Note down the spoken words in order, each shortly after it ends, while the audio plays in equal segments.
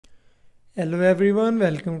Hello everyone,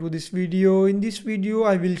 welcome to this video. In this video,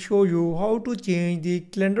 I will show you how to change the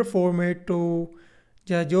calendar format to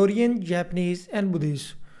Gregorian, Japanese and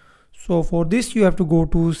Buddhist. So for this you have to go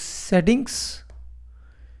to settings.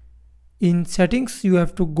 In settings you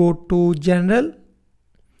have to go to general,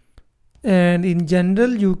 and in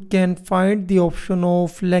general you can find the option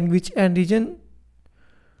of language and region.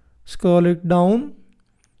 Scroll it down.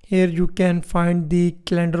 Here you can find the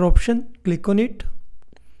calendar option. Click on it.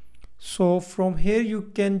 So from here you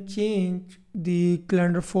can change the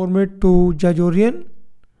calendar format to Gregorian,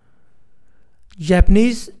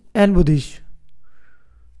 Japanese and Buddhist.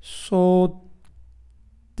 So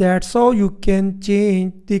that's how you can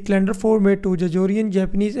change the calendar format to Gregorian,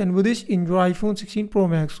 Japanese and Buddhist in your iPhone 16 Pro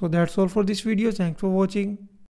Max. So that's all for this video. Thanks for watching.